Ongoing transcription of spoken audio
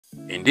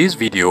In this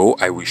video,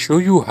 I will show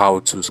you how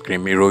to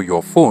screen mirror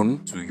your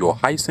phone to your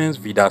Hisense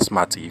Vidaa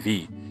Smart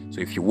TV. So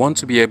if you want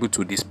to be able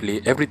to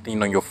display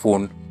everything on your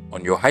phone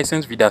on your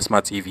Hisense Vidaa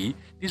Smart TV,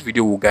 this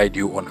video will guide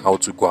you on how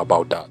to go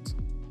about that.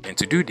 And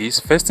to do this,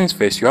 first things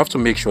first, you have to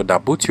make sure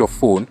that both your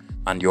phone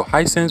and your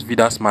Hisense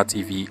Vidaa Smart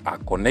TV are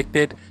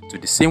connected to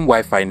the same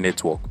Wi-Fi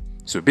network.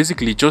 So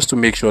basically, just to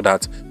make sure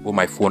that both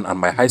my phone and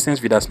my Hisense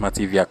Vidaa Smart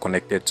TV are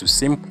connected to the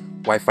same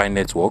Wi-Fi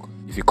network,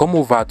 if you come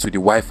over to the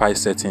Wi-Fi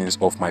settings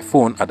of my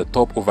phone at the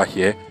top over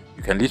here,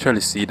 you can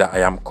literally see that I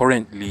am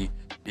currently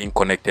being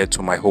connected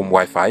to my home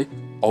Wi-Fi.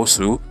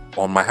 Also,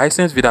 on my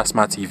Hisense Vidaa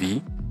Smart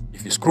TV,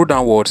 if you scroll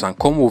downwards and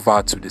come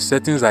over to the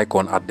settings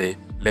icon at the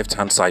left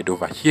hand side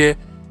over here,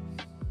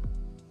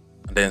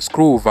 and then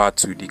scroll over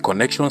to the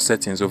connection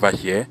settings over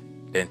here,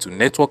 then to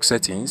network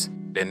settings,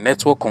 then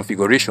network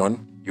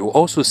configuration, you'll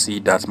also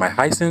see that my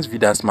Hisense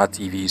Vidaa Smart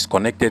TV is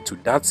connected to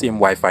that same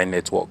Wi-Fi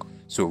network.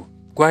 So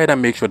go ahead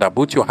and make sure that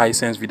both your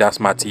Hisense Vidaa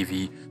Smart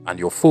TV and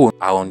your phone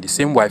are on the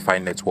same Wi-Fi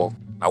network.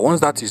 Now once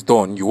that is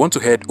done, you want to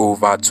head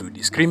over to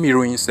the screen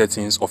mirroring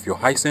settings of your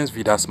Hisense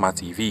Vidaa Smart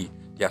TV.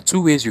 There are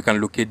two ways you can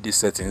locate these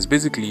settings.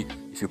 Basically,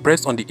 if you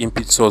press on the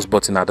input source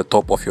button at the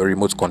top of your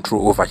remote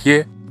control over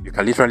here, you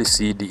can literally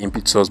see the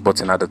input source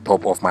button at the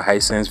top of my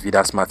Hisense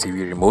Vidaa Smart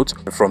TV remote.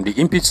 From the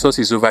input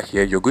sources over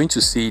here, you're going to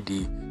see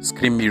the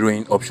screen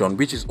mirroring option,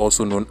 which is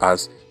also known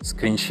as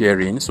screen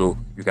sharing. So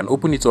you can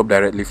open it up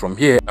directly from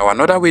here. Now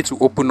another way to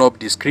open up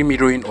the screen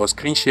mirroring or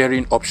screen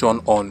sharing option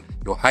on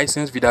your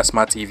Hisense Vidaa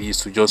Smart TV is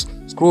to just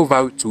scroll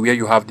over to where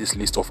you have this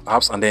list of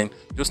apps and then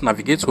just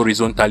navigate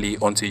horizontally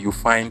until you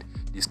find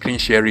the screen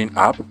sharing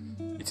app.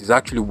 It is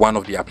actually one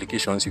of the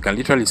applications. You can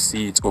literally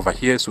see it over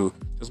here. So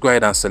just go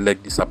ahead and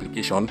select this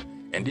application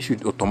and this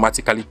should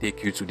automatically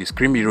take you to the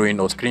screen mirroring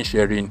or screen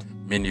sharing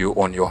menu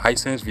on your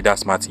Hisense Vidaa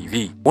Smart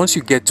TV. Once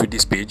you get to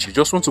this page, you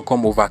just want to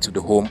come over to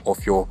the home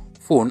of your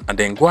phone and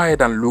then go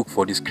ahead and look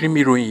for the screen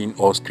mirroring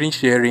or screen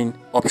sharing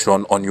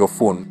option on your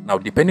phone. Now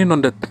depending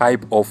on the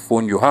type of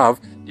phone you have,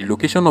 the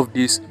location of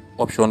this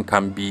option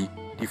can be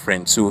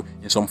different. So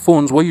in some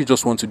phones, what you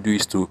just want to do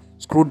is to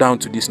scroll down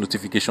to this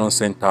notification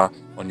center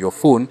on your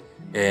phone,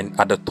 and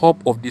at the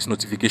top of this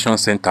notification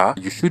center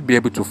you should be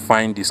able to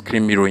find the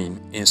screen mirroring.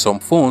 In some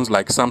phones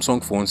like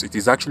Samsung phones, it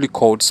is actually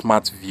called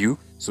Smart View.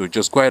 So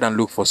just go ahead and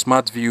look for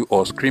Smart View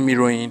or screen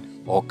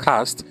mirroring or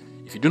cast.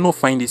 If you do not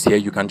find this here,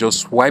 you can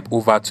just swipe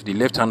over to the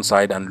left hand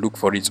side and look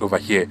for it over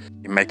here.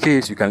 In my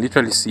case, you can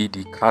literally see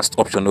the cast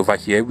option over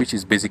here, which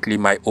is basically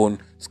my own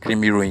screen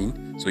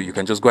mirroring. So you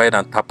can just go ahead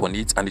and tap on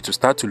it and it will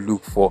start to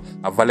look for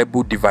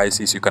available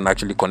devices you can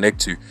actually connect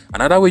to.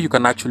 Another way you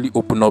can actually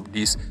open up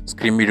this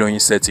screen mirroring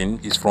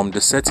setting is from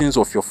the settings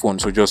of your phone.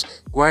 So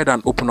just go ahead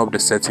and open up the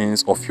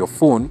settings of your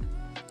phone.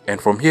 And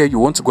from here, you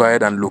want to go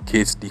ahead and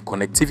locate the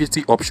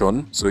connectivity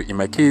option. So in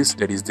my case,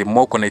 there is the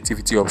more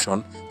connectivity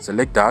option.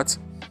 Select that.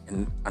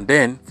 And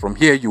then from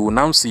here, you will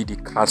now see the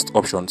cast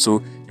option.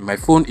 So in my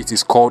phone, it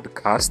is called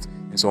cast.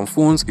 In some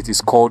phones, it is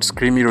called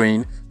screen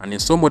mirroring. And in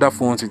some other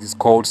phones, it is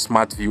called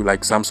Smart View,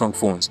 like Samsung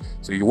phones.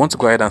 So you want to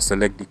go ahead and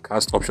select the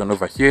cast option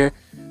over here.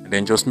 And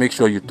then just make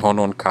sure you turn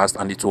on cast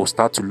and it will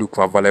start to look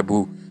for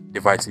available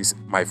devices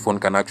my phone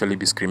can actually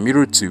be screen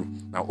mirrored to.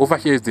 Now over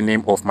here is the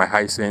name of my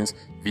Hisense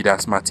Vidaa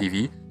Smart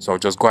TV. So I'll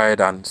just go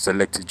ahead and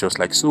select it just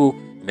like so.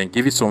 And then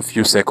give it some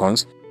few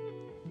seconds.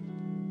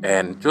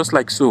 And just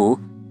like so,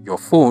 your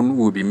phone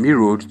will be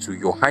mirrored to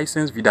your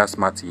Hisense Vidaa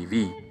Smart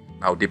TV.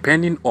 Now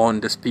depending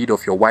on the speed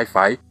of your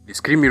Wi-Fi, the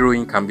screen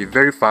mirroring can be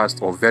very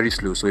fast or very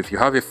slow. So if you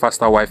have a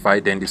faster Wi-Fi,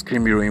 then the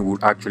screen mirroring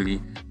will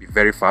actually be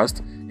very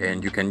fast,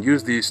 and you can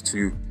use this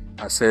to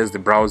access the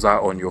browser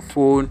on your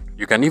phone.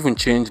 You can even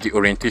change the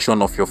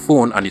orientation of your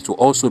phone and it will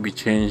also be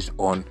changed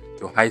on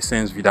your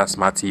Hisense Vidaa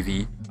Smart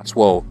TV as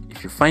well.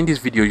 If you find this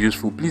video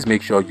useful, please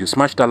make sure you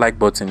smash that like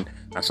button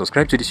and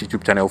subscribe to this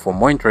YouTube channel for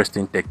more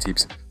interesting tech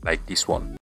tips like this one.